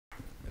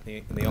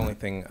The only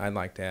thing I'd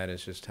like to add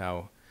is just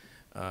how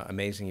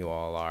amazing you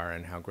all are,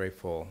 and how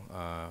grateful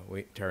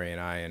Terry and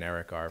I and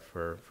Eric are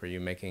for you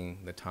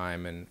making the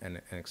time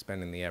and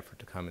expending the effort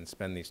to come and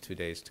spend these 2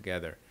 days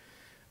together.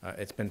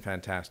 It's been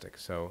fantastic.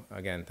 So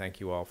again, thank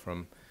you all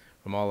from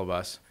all of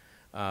us.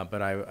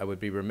 But I would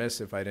be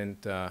remiss if I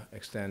didn't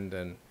extend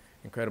an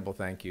incredible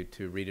thank you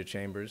to Rita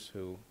Chambers,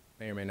 who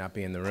may or may not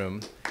be in the room.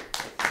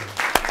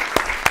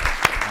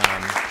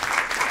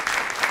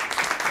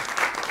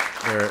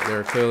 There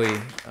are clearly,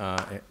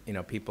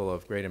 people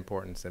of great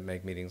importance that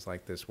make meetings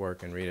like this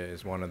work, and Rita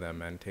is one of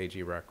them. And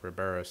Teji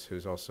Riberos,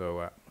 who's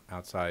also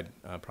outside,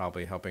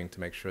 probably helping to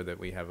make sure that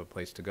we have a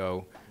place to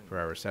go for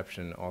our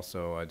reception,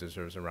 also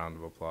deserves a round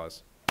of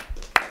applause.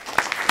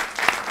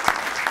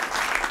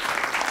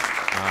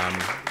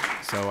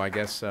 So I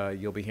guess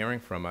you'll be hearing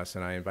from us,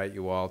 and I invite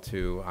you all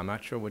to, I'm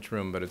not sure which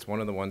room, but it's one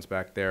of the ones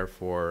back there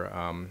for,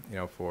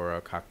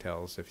 for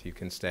cocktails, if you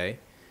can stay.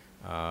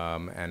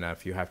 And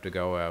if you have to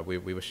go, we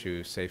wish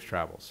you safe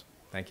travels.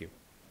 Thank you.